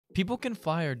People Can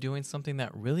Fly are doing something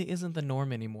that really isn't the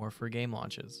norm anymore for game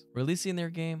launches, releasing their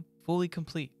game fully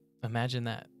complete. Imagine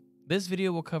that. This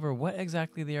video will cover what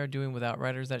exactly they are doing with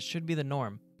Outriders that should be the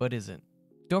norm, but isn't.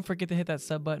 Don't forget to hit that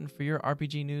sub button for your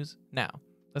RPG news. Now,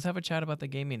 let's have a chat about the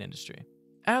gaming industry.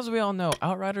 As we all know,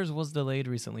 Outriders was delayed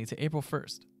recently to April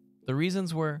 1st. The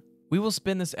reasons were, we will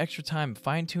spend this extra time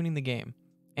fine-tuning the game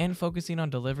and focusing on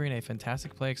delivering a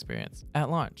fantastic play experience at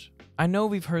launch. I know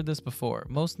we've heard this before,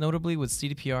 most notably with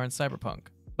CDPR and Cyberpunk,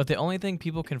 but the only thing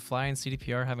People Can Fly and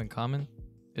CDPR have in common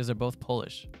is they're both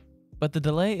Polish. But the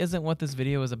delay isn't what this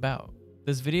video is about.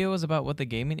 This video is about what the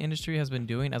gaming industry has been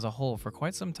doing as a whole for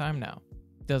quite some time now.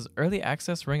 Does early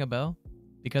access ring a bell?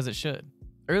 Because it should.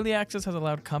 Early access has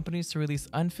allowed companies to release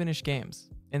unfinished games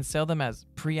and sell them as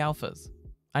pre-alphas.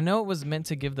 I know it was meant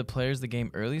to give the players the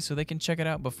game early so they can check it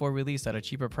out before release at a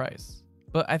cheaper price.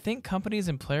 But I think companies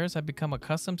and players have become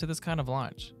accustomed to this kind of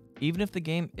launch, even if the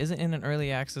game isn't in an early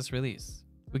access release.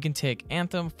 We can take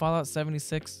Anthem, Fallout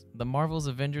 76, the Marvel's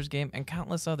Avengers game, and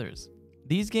countless others.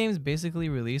 These games basically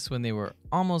release when they were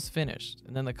almost finished,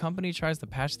 and then the company tries to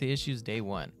patch the issues day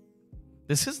one.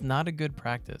 This is not a good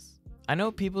practice. I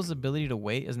know people's ability to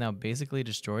wait is now basically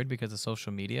destroyed because of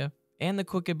social media and the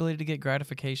quick ability to get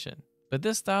gratification. But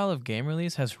this style of game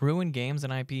release has ruined games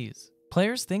and IPs.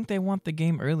 Players think they want the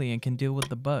game early and can deal with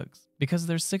the bugs because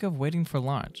they're sick of waiting for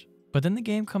launch. But then the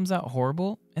game comes out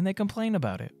horrible and they complain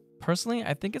about it. Personally,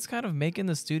 I think it's kind of making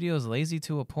the studios lazy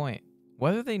to a point,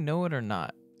 whether they know it or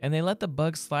not, and they let the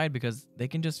bugs slide because they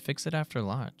can just fix it after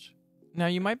launch. Now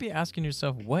you might be asking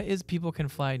yourself, what is People Can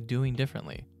Fly doing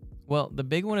differently? Well, the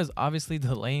big one is obviously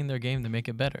delaying their game to make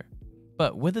it better.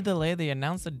 But with the delay, they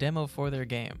announced a demo for their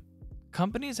game.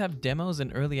 Companies have demos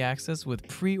in early access with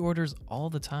pre-orders all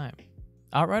the time.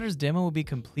 Outriders demo will be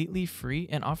completely free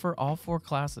and offer all 4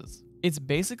 classes. It's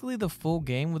basically the full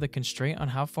game with a constraint on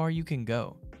how far you can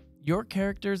go. Your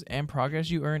characters and progress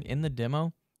you earn in the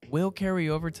demo will carry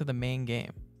over to the main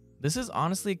game. This is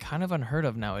honestly kind of unheard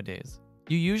of nowadays.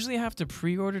 You usually have to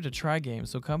pre-order to try games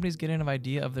so companies get an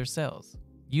idea of their sales,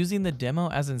 using the demo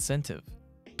as incentive.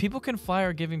 People Can Fly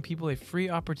are giving people a free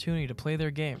opportunity to play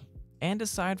their game and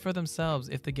decide for themselves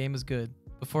if the game is good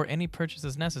before any purchase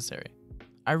is necessary.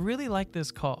 I really like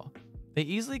this call. They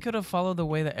easily could have followed the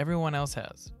way that everyone else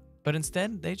has, but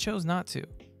instead they chose not to.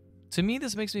 To me,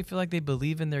 this makes me feel like they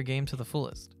believe in their game to the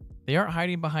fullest. They aren't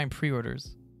hiding behind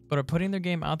pre-orders, but are putting their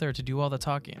game out there to do all the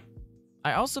talking.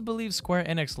 I also believe Square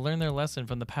Enix learned their lesson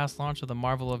from the past launch of the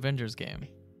Marvel Avengers game.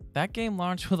 That game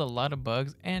launched with a lot of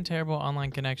bugs and terrible online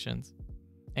connections,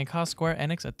 and cost Square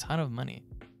Enix a ton of money.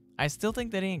 I still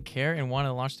think they didn't care and wanted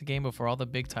to launch the game before all the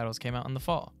big titles came out in the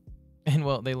fall. And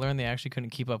well, they learned they actually couldn't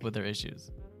keep up with their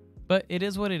issues. But it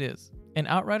is what it is, and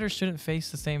Outriders shouldn't face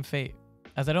the same fate,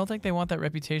 as I don't think they want that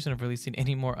reputation of releasing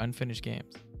any more unfinished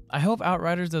games. I hope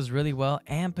Outriders does really well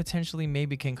and potentially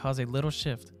maybe can cause a little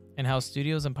shift in how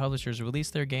studios and publishers release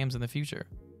their games in the future.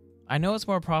 I know it's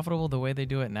more profitable the way they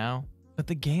do it now, but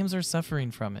the games are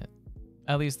suffering from it.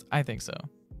 At least I think so.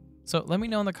 So let me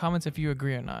know in the comments if you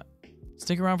agree or not.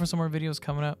 Stick around for some more videos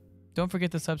coming up. Don't forget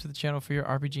to sub to the channel for your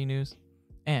RPG news.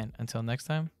 And until next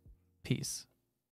time, peace.